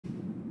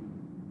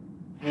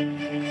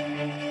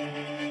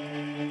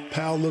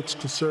Pau looks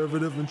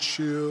conservative and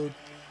chilled,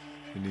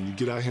 and then you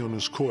get out here on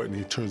this court and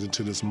he turns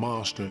into this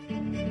monster.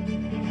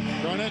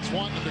 Garnett's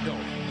wanting to go.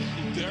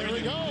 There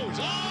he goes.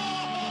 Oh!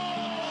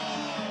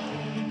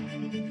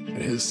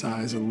 At his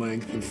size and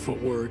length and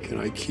footwork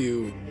and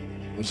IQ,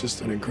 it was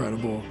just an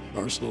incredible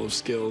arsenal of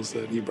skills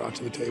that he brought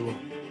to the table.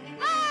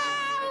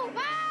 Pow!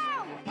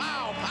 Pow!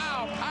 Pow!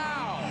 Pow!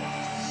 Pow!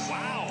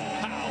 Wow!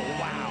 Pow!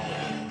 Wow!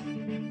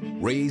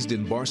 Raised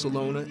in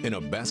Barcelona in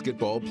a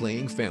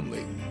basketball-playing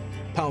family,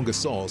 Pau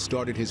Gasol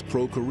started his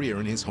pro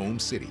career in his home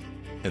city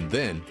and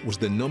then was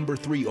the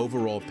 #3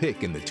 overall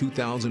pick in the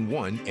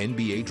 2001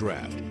 NBA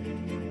draft.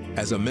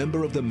 As a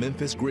member of the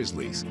Memphis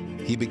Grizzlies,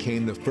 he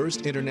became the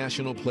first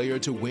international player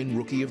to win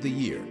Rookie of the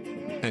Year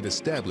and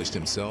established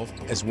himself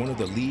as one of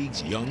the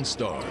league's young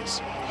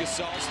stars.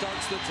 Gasol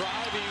starts the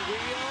drive, he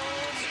wheels.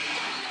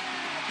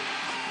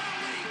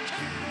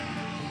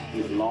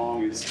 He's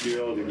long, he's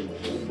skilled, he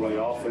can play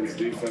offense,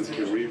 defense, he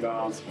can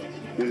rebound.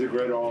 He's a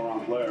great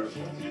all-around player.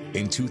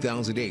 In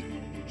 2008,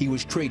 he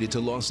was traded to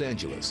Los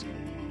Angeles,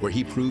 where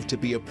he proved to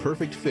be a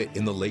perfect fit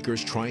in the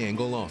Lakers'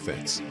 triangle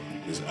offense.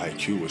 His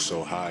IQ was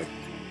so high,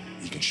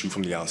 he can shoot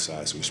from the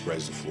outside, so he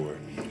spreads the floor.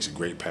 He's a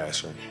great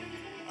passer.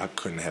 I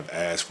couldn't have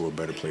asked for a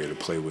better player to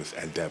play with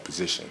at that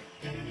position.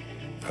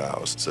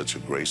 Pau's such a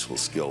graceful,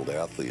 skilled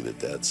athlete at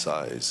that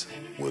size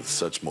with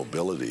such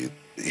mobility.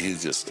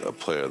 He's just a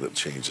player that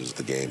changes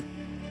the game.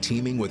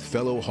 Teaming with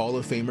fellow Hall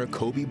of Famer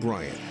Kobe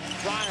Bryant.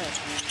 Bryant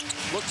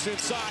looks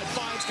inside,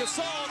 finds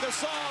Gasol,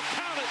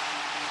 count it,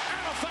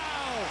 and a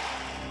foul!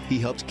 He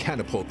helped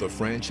catapult the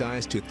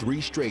franchise to 3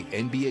 straight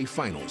NBA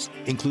Finals,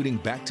 including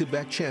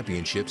back-to-back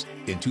championships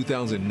in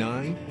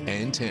 2009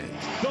 and 10.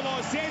 The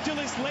Los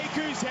Angeles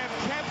Lakers have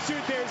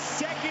captured their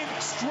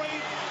 2nd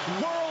straight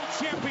world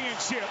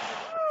championship.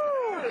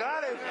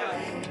 Got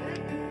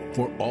it!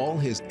 For all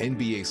his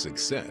NBA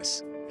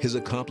success, his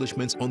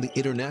accomplishments on the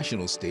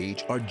international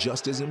stage are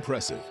just as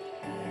impressive.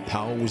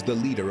 Pau was the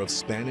leader of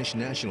Spanish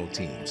national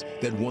teams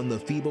that won the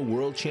FIBA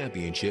World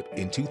Championship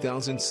in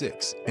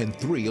 2006 and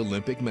 3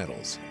 Olympic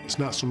medals. It's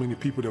not so many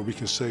people that we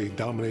can say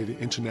dominated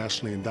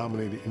internationally and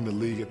dominated in the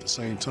league at the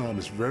same time.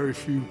 There's very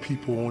few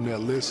people on that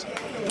list.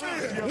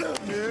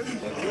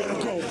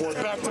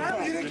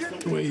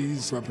 The way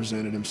he's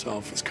represented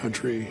himself, his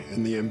country,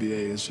 and the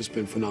NBA has just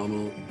been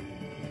phenomenal.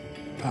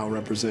 Pau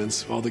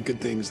represents all the good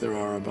things there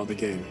are about the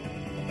game.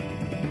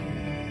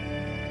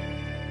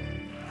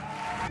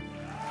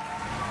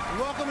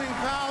 Welcoming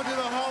Pau to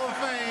the Hall of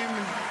Fame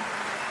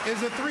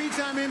is a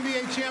 3-time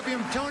NBA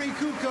champion, Tony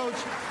Kukoc.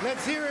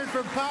 Let's hear it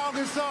for Pau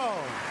Gasol.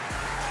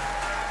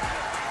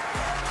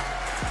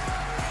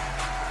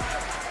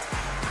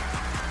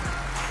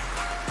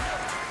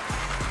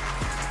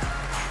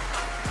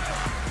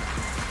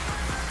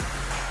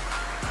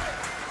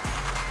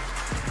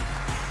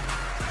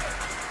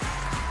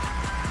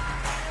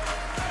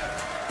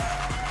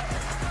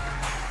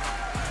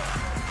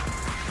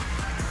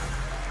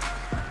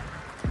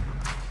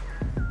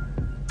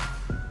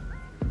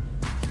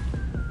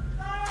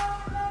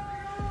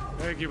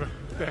 Thank you,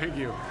 thank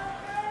you.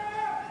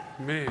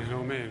 Man,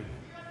 oh man.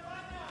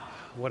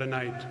 What a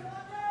night.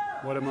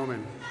 What a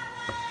moment.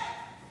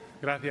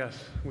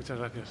 Gracias, muchas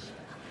gracias.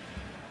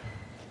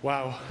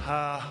 Wow.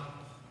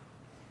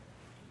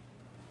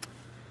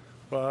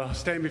 Well,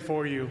 stand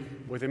before you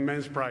with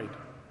immense pride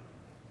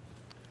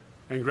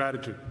and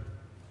gratitude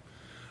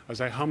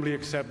as I humbly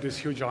accept this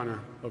huge honor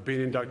of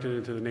being inducted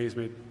into the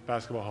Naismith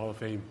Basketball Hall of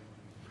Fame.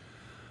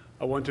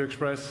 I want to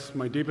express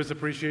my deepest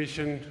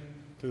appreciation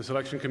to the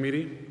selection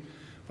committee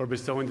for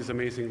bestowing this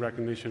amazing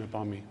recognition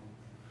upon me.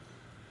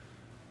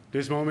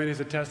 This moment is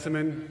a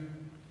testament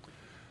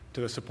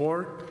to the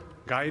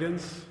support,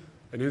 guidance,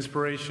 and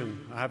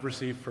inspiration I have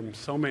received from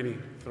so many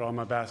throughout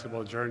my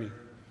basketball journey.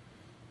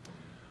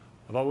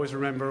 I've always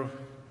remembered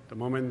the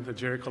moment that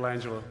Jerry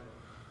Colangelo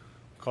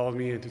called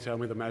me in to tell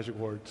me the magic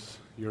words,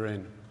 "You're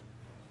in."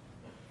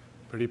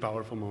 Pretty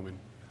powerful moment,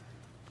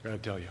 I gotta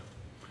tell you.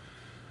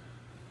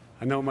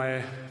 I know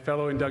my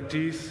fellow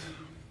inductees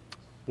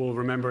will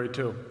remember it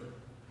too.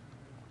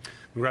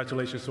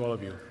 Congratulations to all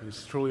of you.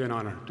 It's truly an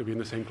honor to be in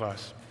the same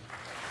class.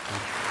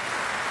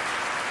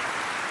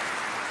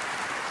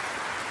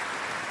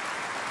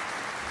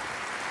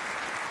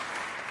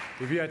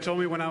 If you had told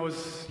me when I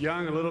was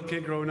young, a little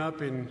kid growing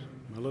up in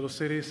a little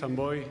city, San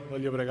Boy, El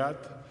Llobregat,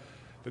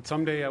 that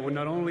someday I would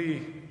not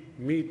only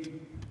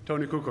meet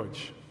Tony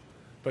Kukoc,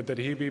 but that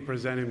he'd be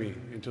presenting me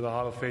into the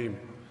Hall of Fame,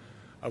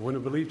 I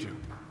wouldn't have believed you.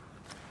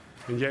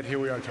 And yet here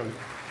we are, Tony.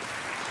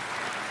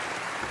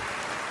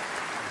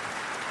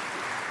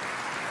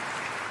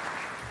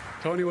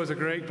 Tony was a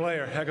great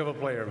player, heck of a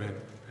player, man.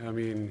 I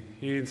mean,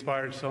 he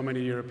inspired so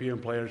many European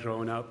players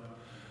growing up.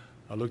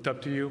 I looked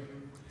up to you.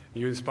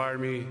 You inspired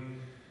me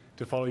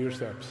to follow your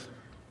steps.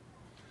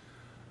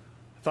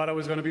 I thought I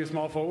was going to be a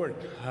small forward,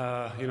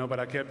 but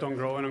I kept on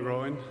growing and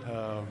growing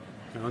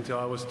until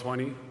I was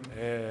 20.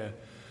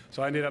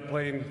 So I ended up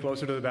playing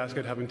closer to the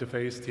basket, having to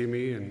face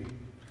Timmy and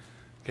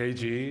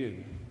KG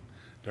and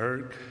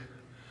Dirk.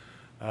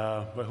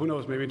 But who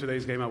knows, maybe in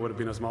today's game I would have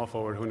been a small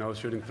forward, who knows,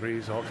 shooting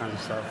threes, all kinds of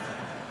stuff.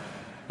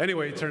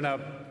 Anyway, it turned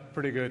out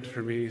pretty good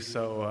for me,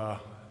 so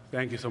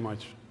thank you so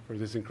much for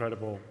this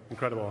incredible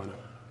honor.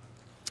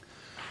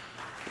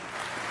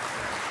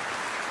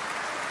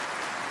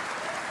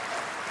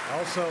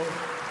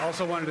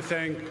 Also wanted to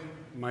thank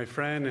my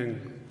friend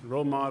and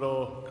role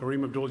model,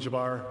 Kareem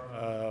Abdul-Jabbar.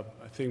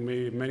 I think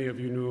many of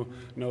you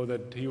know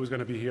that he was going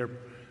to be here,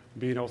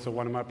 being also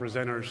one of my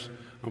presenters.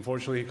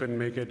 Unfortunately, he couldn't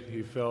make it.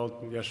 He felt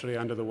yesterday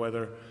under the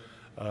weather.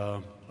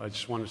 I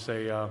just want to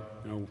say,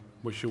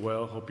 wish you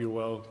well, hope you're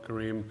well,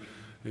 Kareem,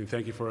 and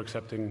thank you for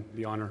accepting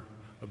the honor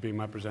of being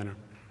my presenter.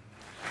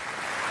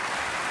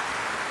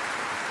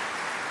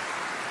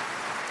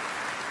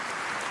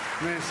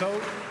 Man,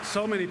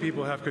 so many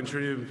people have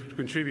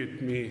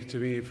contributed to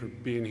me for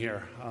being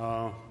here,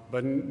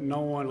 but no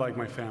one like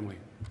my family.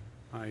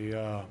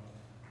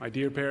 My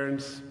dear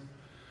parents,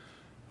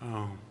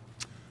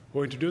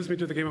 who introduced me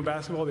to the game of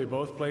basketball. They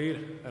both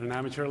played at an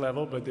amateur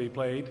level, but they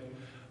played.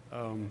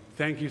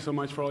 Thank you so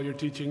much for all your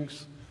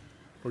teachings,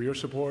 for your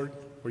support,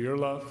 for your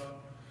love.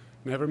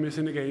 Never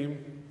missing a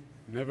game,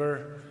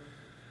 never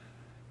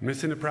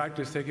missing a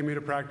practice, taking me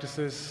to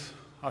practices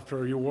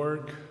after your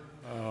work.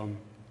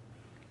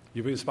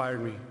 You've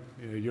inspired me.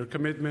 Your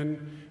commitment,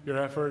 your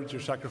efforts,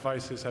 your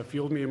sacrifices have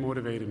fueled me and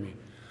motivated me.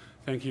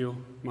 Thank you,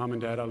 Mom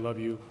and Dad. I love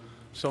you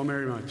so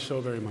very much, so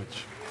very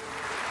much.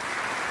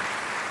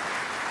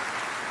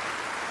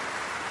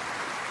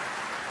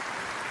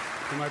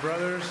 To my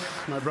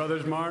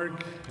brothers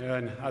Mark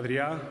and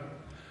Adrià,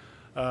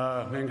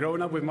 and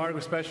growing up with Mark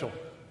was special.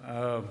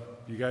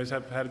 You guys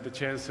have had the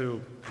chance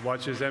to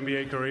watch his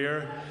NBA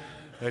career,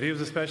 and he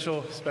was a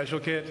special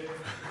kid.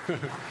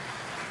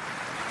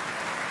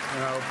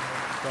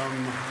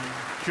 From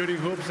shooting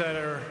hoops at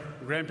our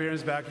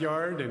grandparents'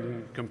 backyard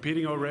and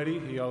competing already,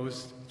 he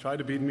always tried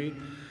to beat me.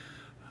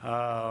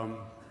 I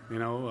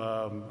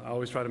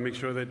always try to make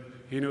sure that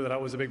he knew that I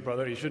was a big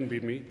brother. He shouldn't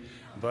beat me,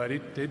 but he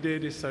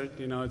did. He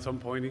started, at some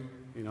point,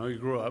 he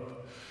grew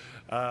up.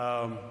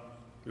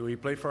 We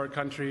played for our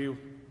country. We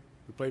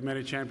played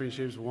many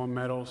championships, won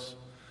medals.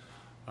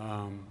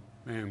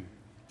 Man,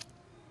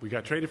 we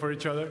got traded for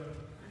each other.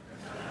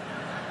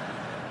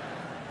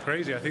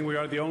 Crazy. I think we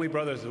are the only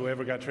brothers who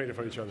ever got traded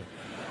for each other.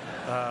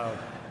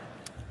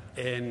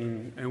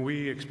 And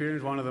we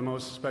experienced one of the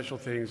most special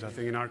things, I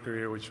think, in our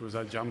career, which was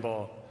that jump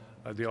ball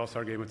at the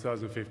All-Star game of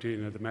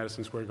 2015 at the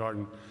Madison Square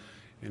Garden.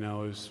 It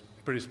was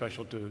pretty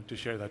special to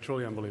share that.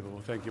 Truly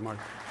unbelievable. Thank you, Mark.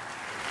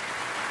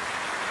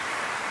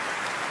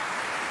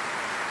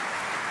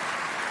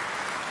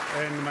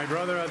 And my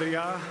brother,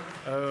 Adrià,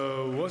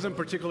 wasn't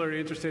particularly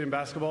interested in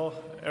basketball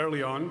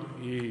early on.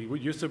 He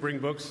used to bring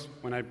books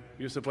when I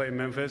used to play in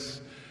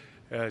Memphis,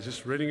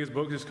 just reading his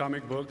books, his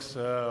comic books.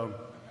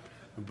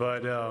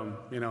 But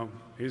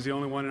he's the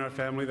only one in our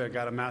family that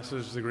got a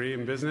master's degree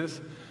in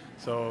business.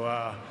 So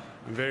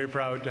I'm very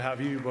proud to have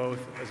you both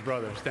as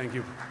brothers. Thank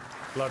you.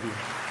 Love you.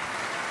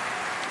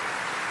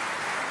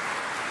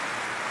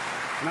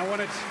 And I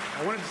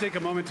wanted to take a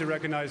moment to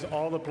recognize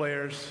all the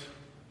players.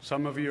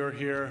 Some of you are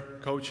here,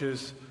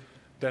 coaches,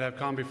 that have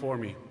come before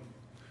me,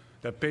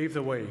 that paved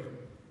the way,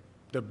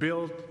 that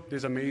built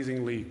this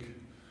amazing league.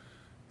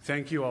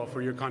 Thank you all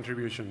for your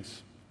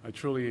contributions. I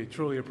truly,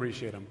 truly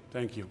appreciate them.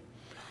 Thank you.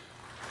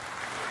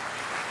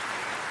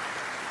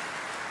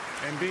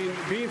 And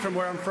being from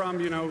where I'm from,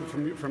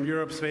 from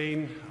Europe,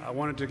 Spain, I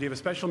wanted to give a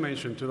special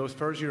mention to those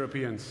first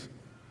Europeans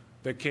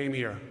that came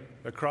here,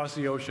 that crossed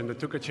the ocean, that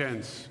took a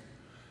chance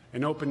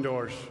and opened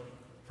doors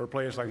for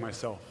players like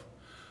myself.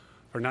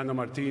 Fernando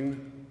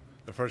Martín,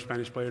 the first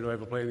Spanish player to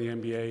ever play in the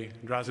NBA,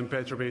 Drazen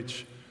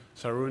Petrovic,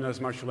 Sarunas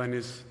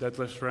Maršulenis,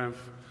 Detlef Schrempf,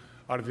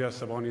 Arvydas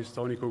Sabonis,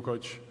 Toni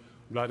Kukoc,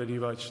 Vlade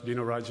Divac,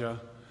 Dino Radja,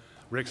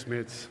 Rick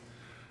Smits.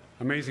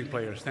 Amazing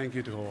players. Thank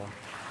you to all.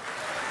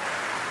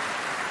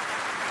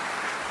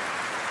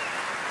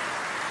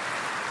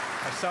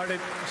 I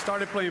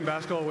started playing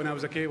basketball when I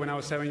was a kid, when I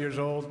was 7 years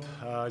old,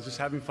 just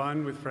having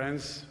fun with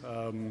friends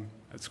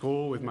at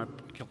school, with my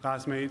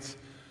classmates.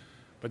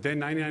 But then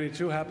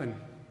 1992 happened.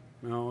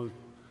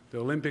 The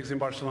Olympics in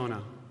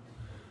Barcelona.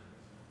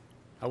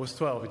 I was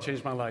 12. It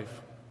changed my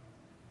life.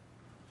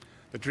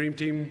 The Dream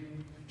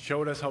Team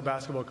showed us how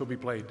basketball could be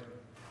played.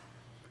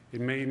 It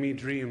made me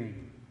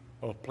dream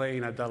of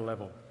playing at that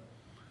level,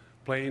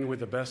 playing with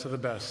the best of the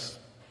best.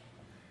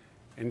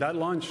 And that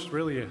launched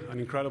really an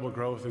incredible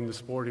growth in the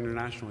sport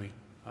internationally.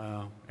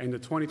 And the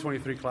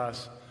 2023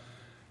 class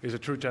is a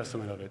true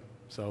testament of it.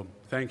 So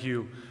thank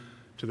you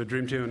to the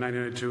Dream Team of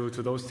 1992,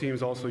 to those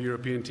teams, also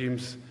European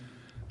teams,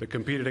 that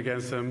competed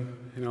against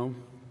them,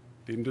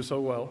 didn't do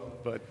so well,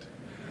 but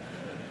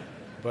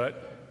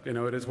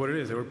it is what it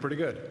is. They were pretty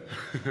good.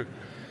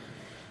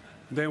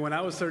 Then when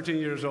I was 13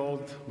 years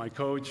old, my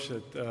coach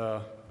at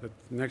the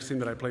next team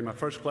that I played, my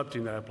first club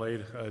team that I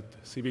played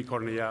at CB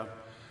Cornellà,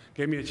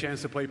 gave me a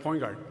chance to play point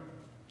guard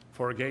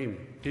for a game,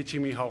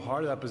 teaching me how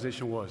hard that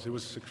position was. It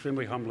was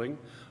extremely humbling.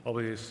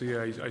 Obviously,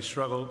 I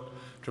struggled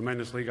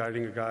tremendously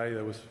guarding a guy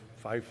that was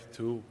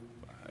 5'2",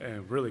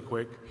 really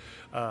quick,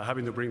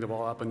 having to bring the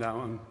ball up and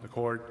down the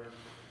court.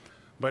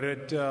 But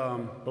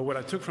what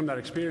I took from that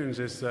experience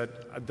is that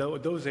at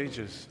those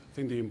ages, I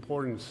think the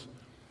importance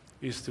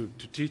is to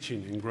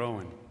teaching and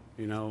growing,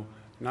 you know,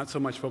 not so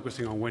much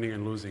focusing on winning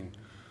and losing.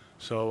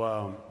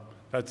 So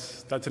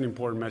that's an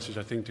important message,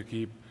 I think, to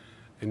keep,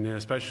 and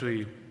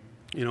especially,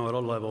 you know, at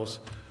all levels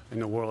in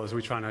the world as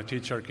we're trying to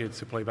teach our kids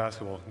to play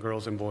basketball,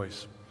 girls and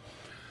boys.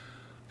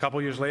 A couple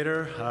years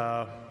later,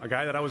 a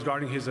guy that I was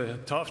guarding, he's a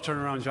tough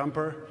turnaround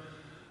jumper.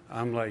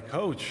 I'm like,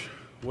 Coach,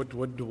 what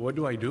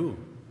do I do?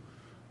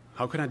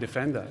 How can I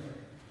defend that?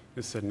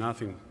 He said,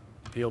 nothing.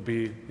 He'll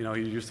be, you know,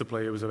 he used to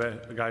play, it was a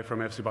guy from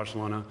FC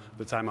Barcelona. At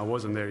the time I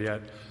wasn't there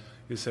yet.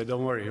 He said,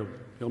 don't worry,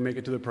 he'll make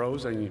it to the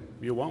pros and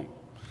you won't.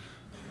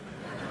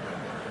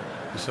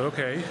 I said,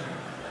 okay.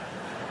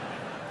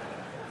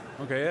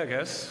 Okay, I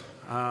guess.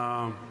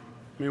 I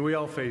mean, we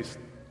all face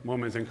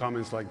moments and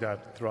comments like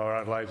that throughout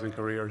our lives and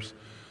careers.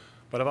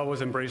 But I've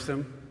always embraced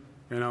them,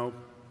 you know,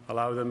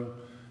 allowed them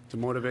to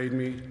motivate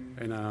me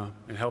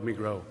and help me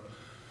grow.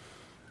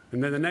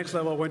 And then the next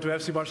level, I went to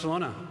FC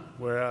Barcelona,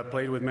 where I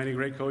played with many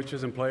great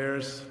coaches and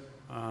players.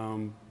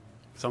 Some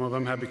of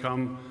them have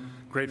become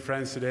great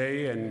friends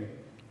today, and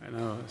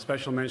a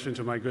special mention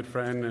to my good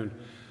friend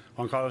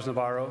Juan Carlos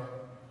Navarro,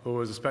 who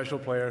was a special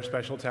player,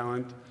 special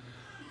talent,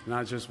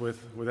 not just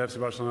with FC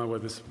Barcelona,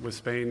 with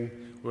Spain.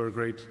 We were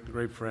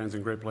great friends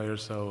and great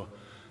players, so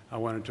I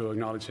wanted to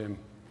acknowledge him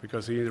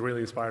because he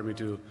really inspired me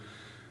to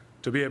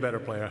be a better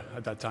player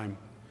at that time.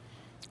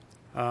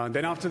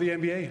 Then off to the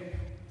NBA.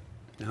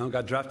 You know,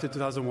 got drafted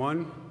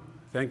 2001.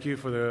 Thank you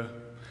for the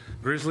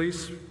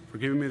Grizzlies for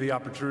giving me the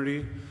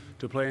opportunity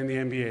to play in the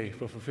NBA,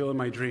 for fulfilling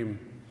my dream.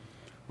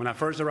 When I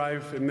first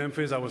arrived in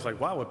Memphis, I was like,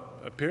 wow,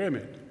 a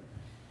pyramid.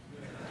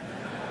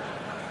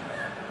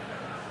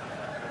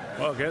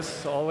 Well, I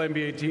guess all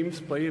NBA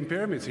teams play in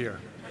pyramids here.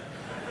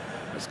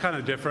 It's kind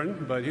of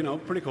different, but, you know,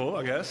 pretty cool,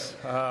 I guess.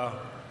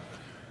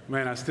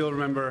 Man, I still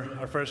remember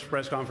our first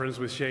press conference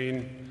with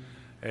Shane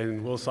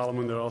and Will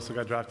Solomon, that also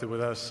got drafted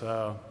with us.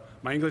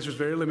 My English was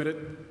very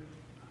limited.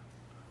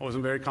 I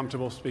wasn't very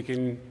comfortable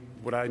speaking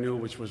what I knew,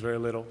 which was very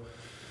little.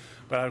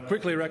 But I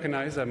quickly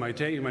recognized that my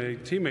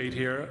teammate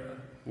here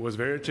was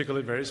very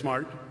articulate, very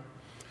smart.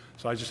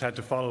 So I just had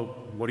to follow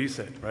what he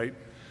said, right?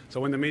 So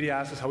when the media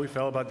asked us how we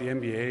felt about the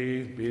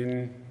NBA,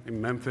 being in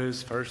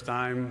Memphis, first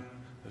time,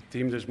 the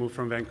team just moved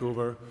from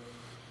Vancouver.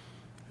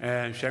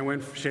 And Shane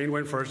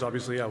went first,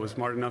 obviously. I was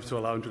smart enough to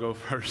allow him to go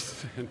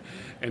first.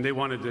 And they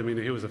wanted, I mean,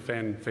 he was a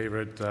fan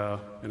favorite,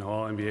 you know,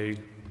 all NBA,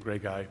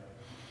 great guy.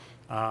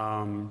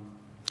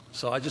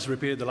 So I just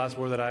repeated the last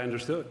word that I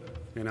understood,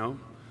 you know,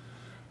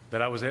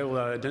 that I was able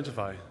to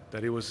identify,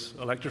 that he was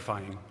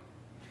electrifying.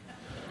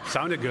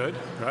 Sounded good,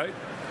 right?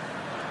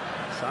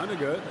 Sounded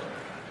good.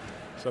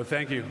 So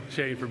thank you,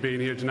 Shane, for being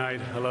here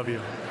tonight. I love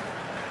you.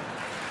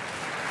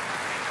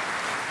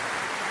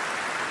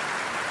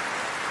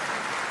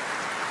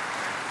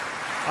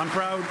 I'm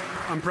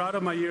proud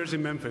of my years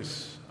in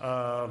Memphis.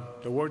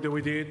 The work that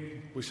we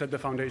did, we set the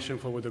foundation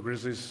for what the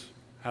Grizzlies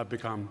have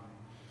become.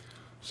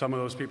 Some of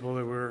those people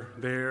that were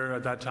there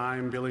at that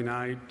time, Billy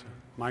Knight,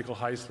 Michael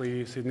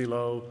Heisley, Sidney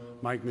Lowe,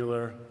 Mike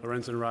Miller,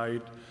 Lorenzen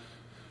Wright,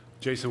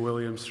 Jason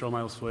Williams,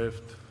 Stromile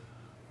Swift,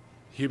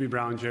 Hubie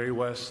Brown, Jerry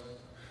West,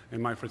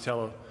 and Mike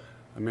Fratello,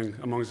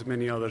 amongst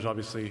many others,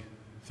 obviously.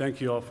 Thank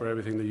you all for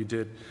everything that you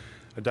did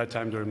at that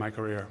time during my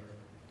career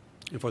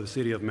and for the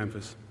city of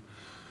Memphis.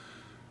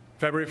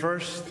 February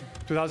 1st,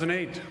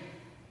 2008,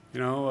 you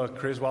know,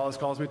 Chris Wallace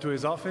calls me to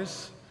his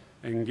office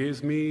and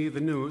gives me the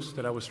news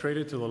that I was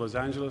traded to the Los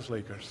Angeles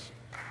Lakers.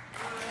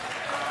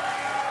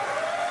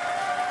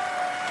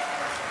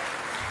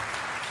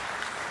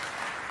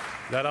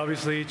 That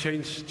obviously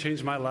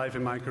changed my life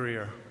and my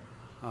career.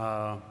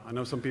 I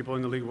know some people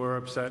in the league were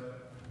upset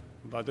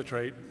about the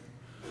trade,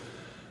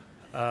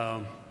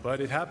 but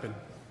it happened,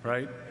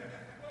 right?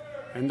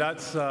 And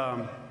that's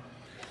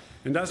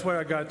where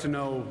I got to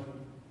know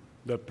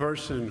the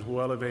person who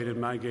elevated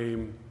my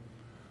game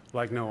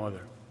like no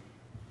other,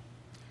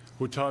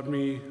 who taught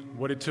me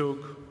what it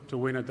took to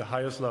win at the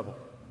highest level,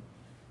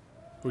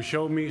 who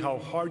showed me how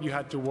hard you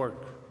had to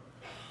work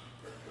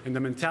and the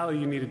mentality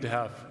you needed to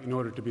have in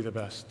order to be the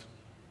best,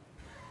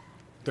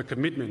 the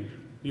commitment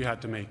you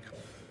had to make,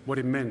 what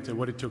it meant and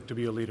what it took to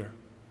be a leader.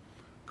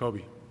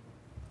 Kobe.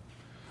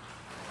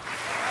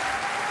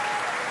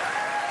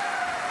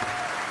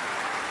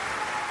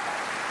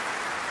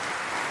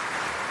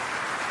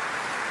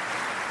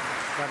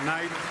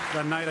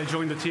 That night I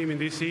joined the team in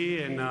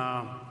DC, and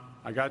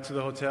I got to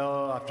the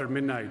hotel after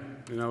midnight.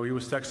 You know, he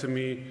was texting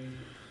me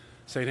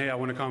saying, hey, I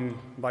want to come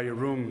by your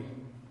room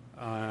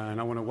and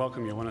I want to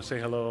welcome you. I want to say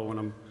hello. I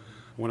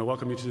want to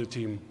welcome you to the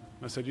team.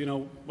 I said, you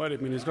know what? I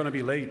mean, it's going to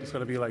be late. It's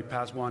going to be like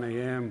past 1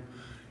 a.m.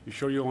 You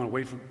sure you don't want to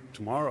wait for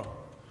tomorrow?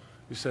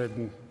 He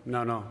said,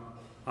 no,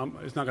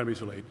 it's not going to be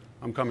too late.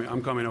 I'm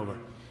coming over. I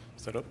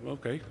said, oh,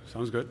 okay,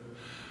 sounds good.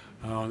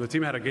 The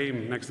team had a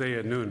game next day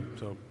at noon,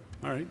 so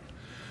all right.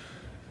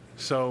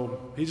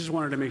 So he just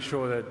wanted to make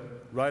sure that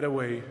right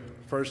away,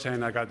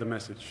 firsthand, I got the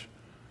message.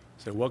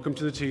 He said, welcome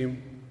to the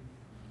team.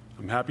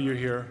 I'm happy you're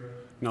here.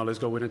 Now let's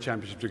go win a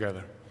championship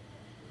together.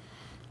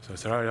 So I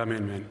said, all right, I'm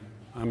in, man.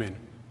 I'm in.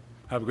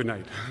 Have a good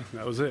night.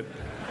 That was it.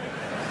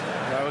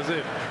 That was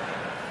it.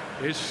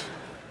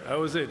 That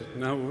was it.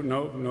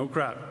 No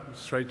crap.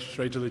 Straight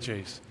to the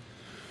chase.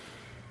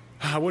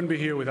 I wouldn't be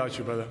here without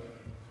you, brother.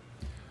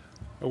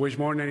 I wish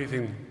more than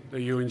anything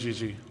that you and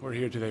Gigi were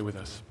here today with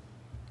us.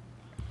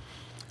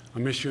 I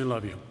miss you and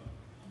love you.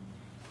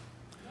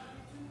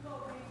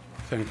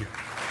 Thank you.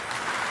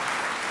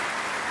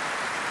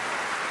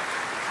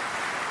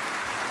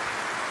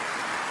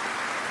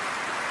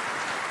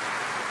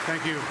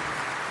 Thank you.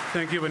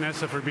 Thank you,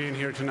 Vanessa, for being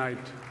here tonight.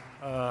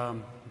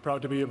 I'm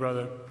proud to be your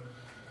brother.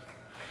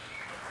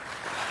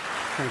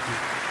 Thank you.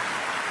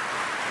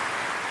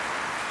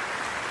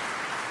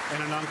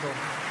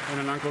 And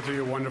an uncle to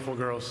your wonderful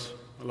girls.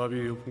 I love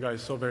you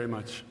guys so very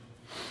much.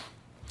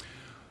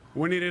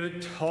 We needed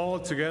it all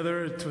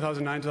together,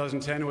 2009,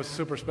 2010. It was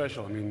super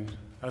special. I mean,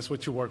 that's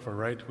what you work for,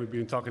 right? We've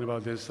been talking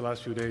about this the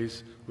last few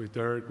days with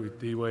Dirk, with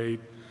D-Wade,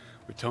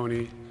 with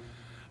Tony.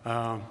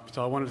 So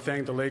I want to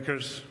thank the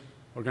Lakers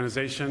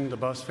organization, the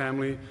Bus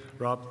family.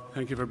 Rob,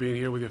 thank you for being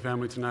here with your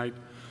family tonight.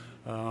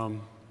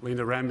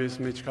 Linda Rambis,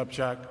 Mitch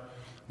Kupchak,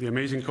 the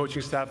amazing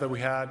coaching staff that we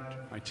had,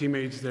 my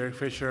teammates, Derek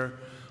Fisher,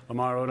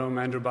 Lamar Odom,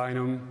 Andrew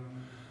Bynum,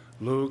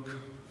 Luke,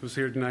 who's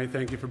here tonight.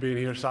 Thank you for being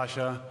here.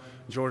 Sasha,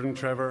 Jordan,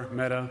 Trevor,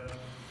 Meta.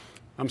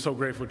 I'm so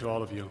grateful to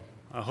all of you.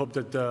 I hope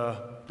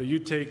that you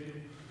take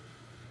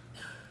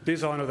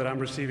this honor that I'm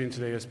receiving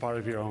today as part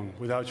of your own.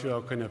 Without you,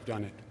 I couldn't have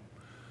done it.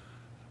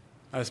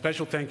 A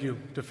special thank you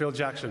to Phil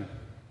Jackson.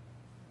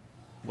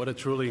 What a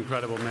truly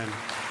incredible man.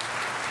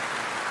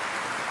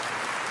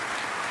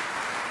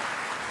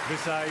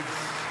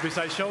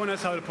 Besides showing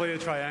us how to play a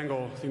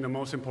triangle, I think the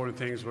most important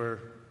things were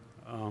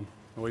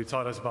what he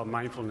taught us about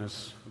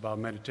mindfulness, about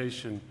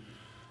meditation,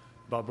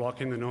 about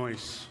blocking the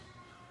noise,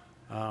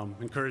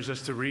 encouraged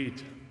us to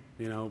read,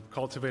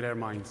 cultivate our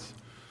minds.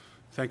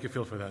 Thank you,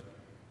 Phil, for that.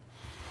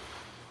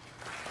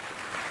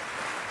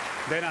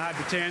 Then I had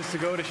the chance to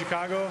go to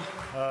Chicago,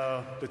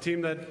 the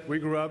team that we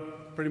grew up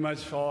pretty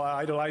much all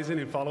idolizing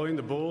and following,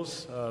 the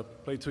Bulls.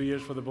 Played 2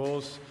 years for the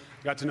Bulls.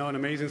 Got to know an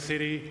amazing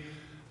city.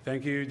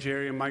 Thank you,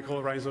 Jerry and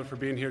Michael Reinsler, for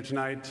being here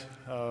tonight.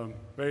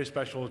 Very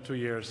special 2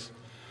 years.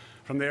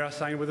 From there, I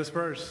signed with the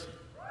Spurs,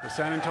 the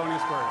San Antonio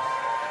Spurs.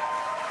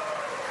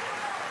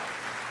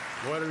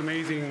 What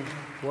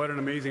an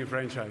amazing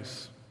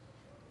franchise.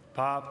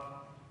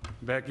 Pop,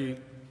 Becky,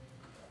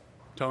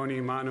 Tony,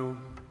 Manu.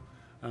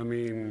 I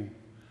mean,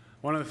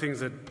 one of the things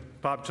that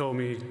Pop told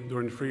me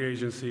during the free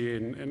agency,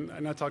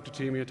 and I talked to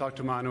Timmy, I talked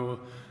to Manu,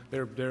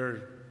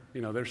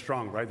 they're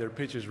strong, right? Their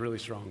pitch is really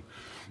strong.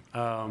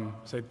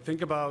 Said,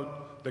 think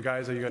about the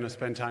guys that you're going to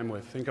spend time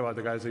with. Think about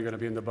the guys that you're going to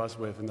be in the bus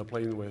with and the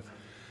plane with.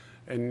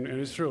 And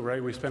it's true,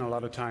 right? We spend a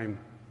lot of time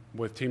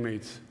with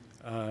teammates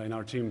in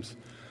our teams.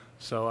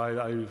 So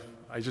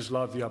I just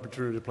love the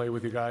opportunity to play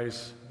with you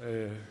guys.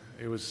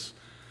 It was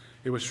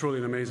truly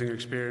an amazing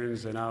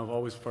experience, and I'll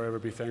always forever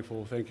be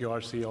thankful. Thank you,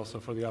 RC, also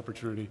for the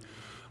opportunity.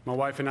 My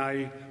wife and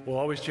I will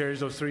always cherish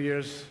those 3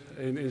 years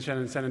in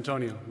San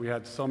Antonio. We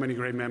had so many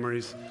great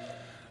memories,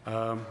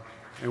 and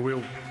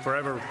we'll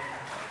forever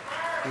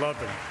love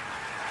them.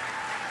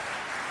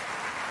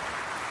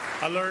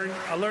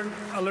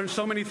 I learned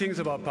so many things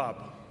about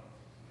Pop.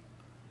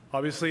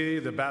 Obviously,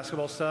 the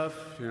basketball stuff,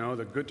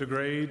 the good to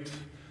great,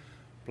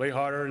 play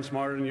harder and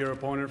smarter than your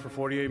opponent for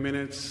 48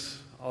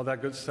 minutes, all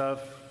that good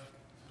stuff.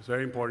 It's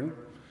very important.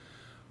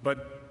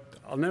 But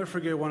I'll never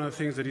forget one of the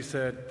things that he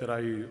said that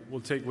I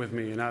will take with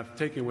me, and I've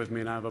taken with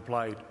me, and I've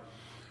applied.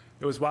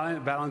 It was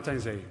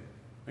Valentine's Day,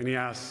 and he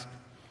asked,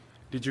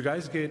 did you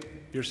guys get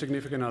your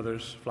significant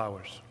others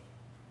flowers?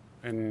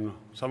 And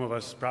some of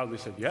us proudly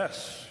said,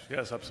 yes,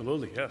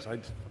 absolutely, yes,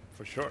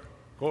 for sure,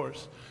 of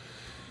course.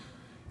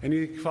 And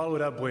he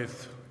followed up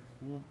with,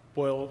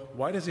 well,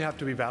 why does it have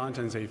to be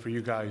Valentine's Day for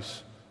you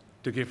guys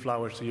to give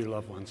flowers to your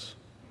loved ones?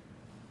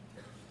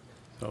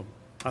 So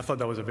I thought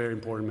that was a very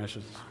important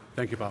message.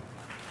 Thank you, Pop.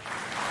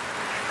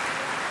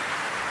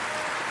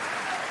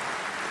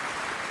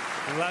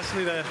 And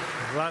lastly,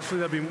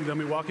 the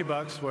Milwaukee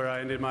Bucks, where I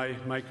ended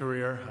my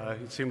career.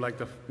 It seemed like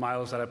the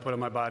miles that I put on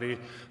my body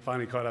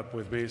finally caught up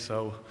with me,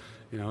 so,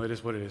 it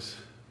is what it is.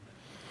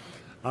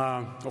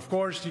 Of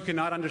course, you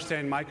cannot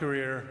understand my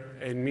career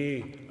and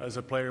me as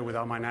a player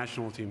without my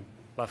national team,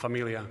 La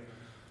Familia.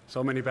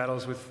 So many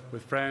battles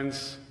with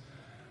friends.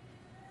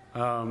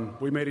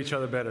 We made each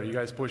other better. You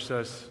guys pushed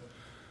us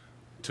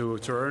to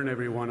earn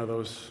every one of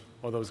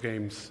those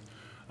games.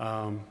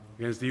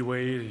 Against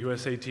D-Wade,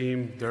 USA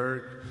team,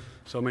 Dirk,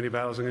 so many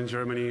battles against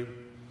Germany.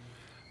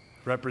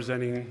 For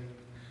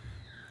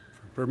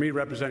me,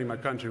 representing my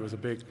country was a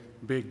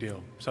big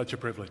deal, such a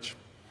privilege.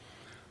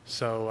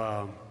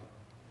 So,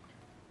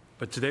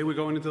 but today we're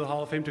going into the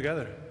Hall of Fame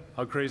together.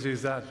 How crazy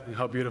is that? And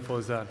how beautiful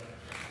is that?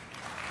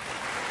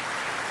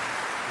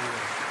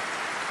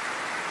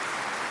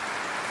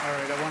 All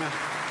right,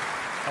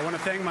 I want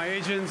to thank my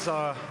agents,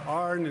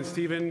 Arn and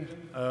Steven,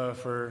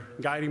 for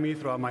guiding me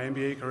throughout my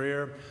NBA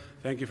career.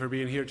 Thank you for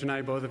being here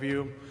tonight, both of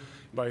you.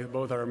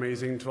 both are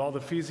amazing. To all the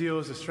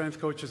physios, the strength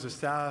coaches, the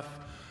staff,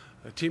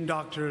 the team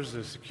doctors,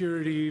 the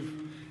security,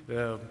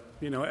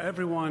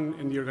 everyone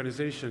in the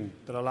organization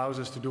that allows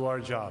us to do our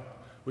job.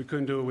 We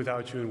couldn't do it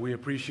without you, and we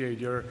appreciate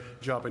your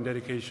job and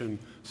dedication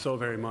so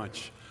very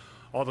much.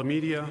 All the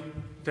media,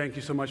 thank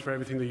you so much for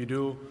everything that you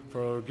do,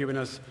 for giving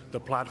us the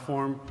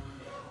platform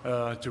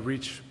to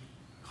reach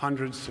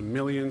hundreds and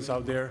millions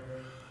out there.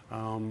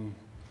 And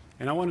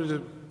I wanted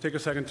to take a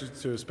second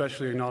to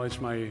especially acknowledge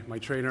my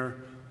trainer,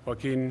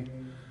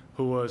 Joaquin,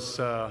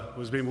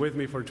 who's been with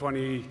me for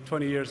 20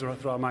 years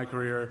throughout my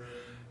career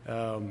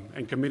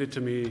and committed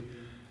to me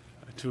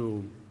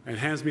to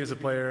enhance me as a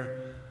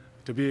player,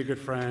 to be a good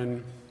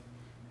friend,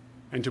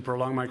 and to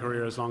prolong my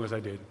career as long as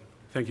I did.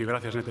 Thank you.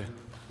 Gracias, Nete.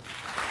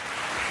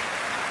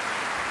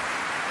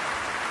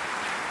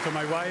 To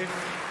my wife,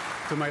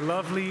 to my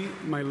lovely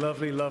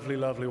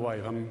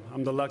wife.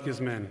 I'm the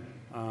luckiest man.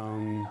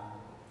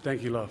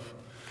 Thank you, love.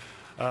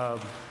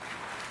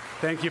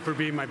 Thank you for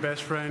being my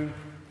best friend.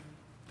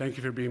 Thank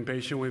you for being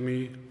patient with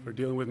me, for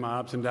dealing with my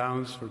ups and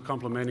downs, for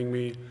complimenting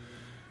me.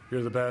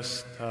 You're the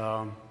best.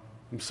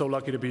 I'm so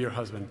lucky to be your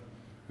husband.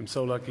 I'm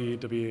so lucky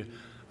to be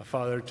a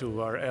father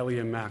to our Ellie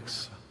and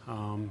Max.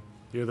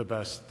 You're the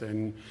best.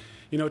 And,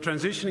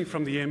 transitioning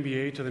from the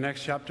NBA to the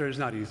next chapter is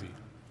not easy.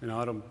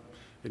 I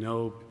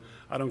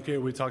don't care.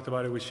 We talked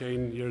about it with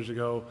Shane years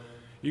ago.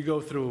 You go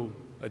through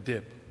a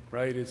dip,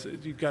 right?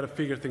 You've got to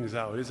figure things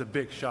out. It's a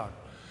big shock,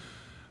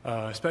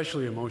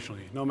 especially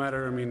emotionally. No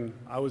matter,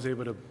 I was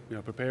able to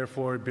prepare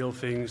for it, build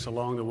things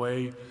along the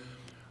way,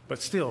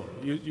 but still,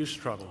 you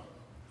struggle.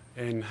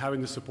 And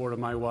having the support of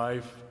my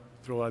wife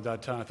throughout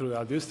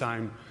this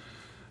time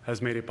has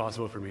made it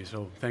possible for me.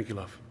 So thank you,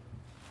 love.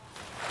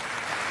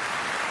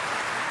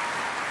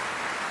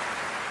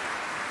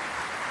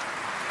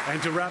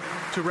 And to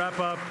wrap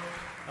up,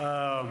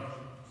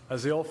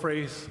 as the old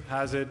phrase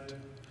has it,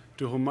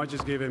 to whom much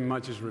is given,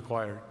 much is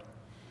required.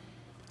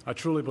 I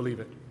truly believe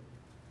it.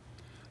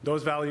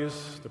 Those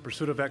values, the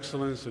pursuit of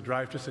excellence, the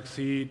drive to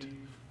succeed,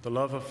 the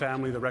love of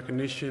family, the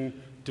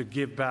recognition to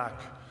give back,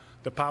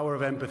 the power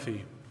of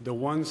empathy, the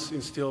ones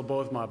instilled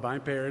both by my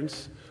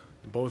parents,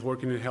 both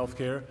working in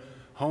healthcare,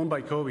 honed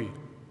by Kobe,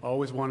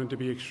 always wanted to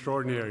be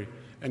extraordinary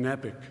and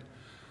epic,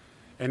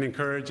 and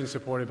encouraged and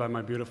supported by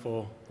my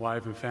beautiful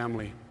wife and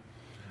family.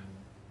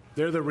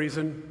 They're the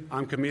reason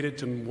I'm committed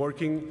to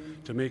working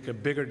to make a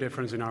bigger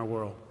difference in our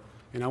world.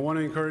 And I want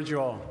to encourage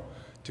you all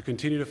to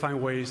continue to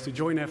find ways to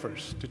join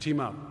efforts, to team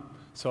up,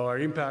 so our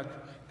impact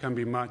can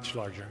be much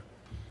larger.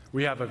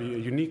 We have a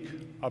unique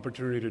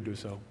opportunity to do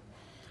so.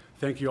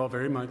 Thank you all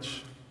very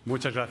much.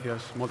 Muchas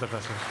gracias. Muchas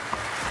gracias.